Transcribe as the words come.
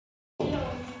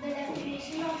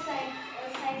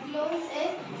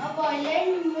A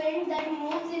violent wind that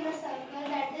moves in a circle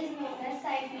that is known as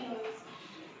cyclones.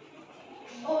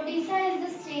 Odisha is the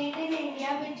state in India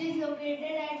which is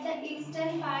located at the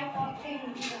eastern part of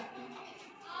India,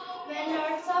 where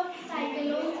lots of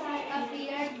cyclones have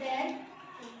appeared there,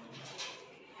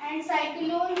 and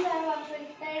cyclones have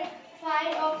affected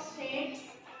 5 states,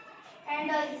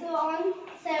 and also on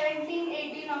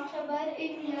 17-18 October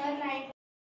in year 19.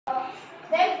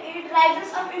 Then it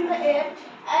rises up in the air.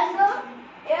 As the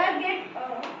air gets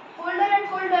colder and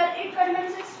colder, it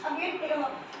condenses again.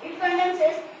 It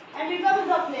condenses and becomes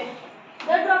droplet.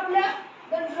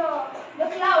 The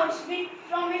clouds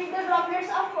from which the droplets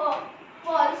are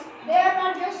falls, they are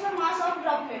not just a mass of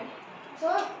droplet. So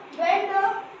when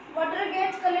the water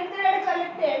gets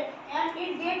collected and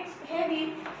it gets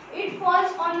heavy, it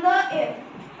falls on the air,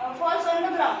 falls on the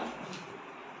ground.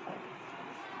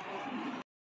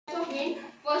 So wind,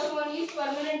 first one is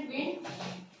permanent wind.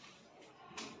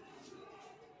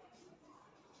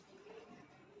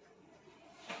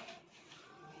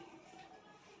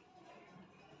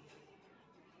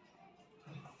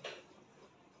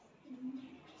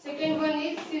 Second one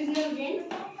is seasonal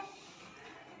wind.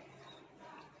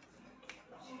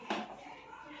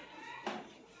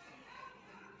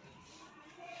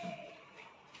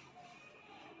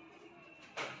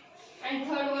 And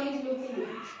third one is local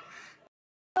wind.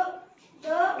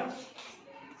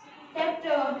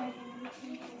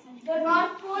 The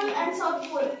North Pole and South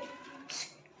Pole is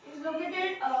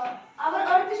located. Our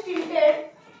Earth is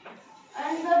tilted,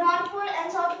 and the North Pole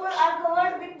and South Pole are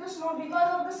covered with the snow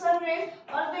because of the sun rays,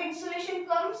 or the insulation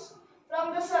comes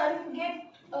from the sun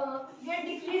get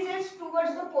decreases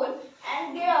towards the pole,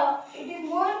 and it is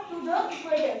more to the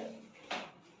equator.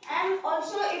 And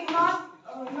also in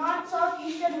north, south,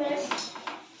 east, and west,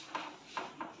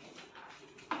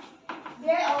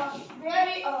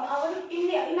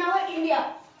 in our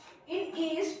India, in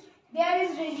east there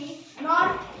is rainy,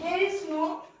 north there is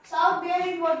snow, south there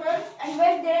is water, and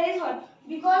west there is hot.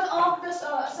 Because of the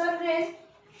sun rays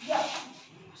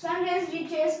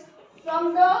reaches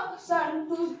from the sun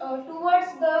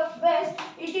towards the west,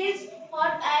 it is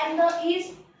hot, and the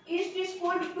east is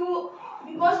cool too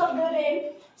because of the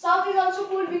rain. South is also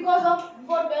cool because of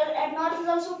water, and north is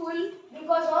also cool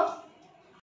because of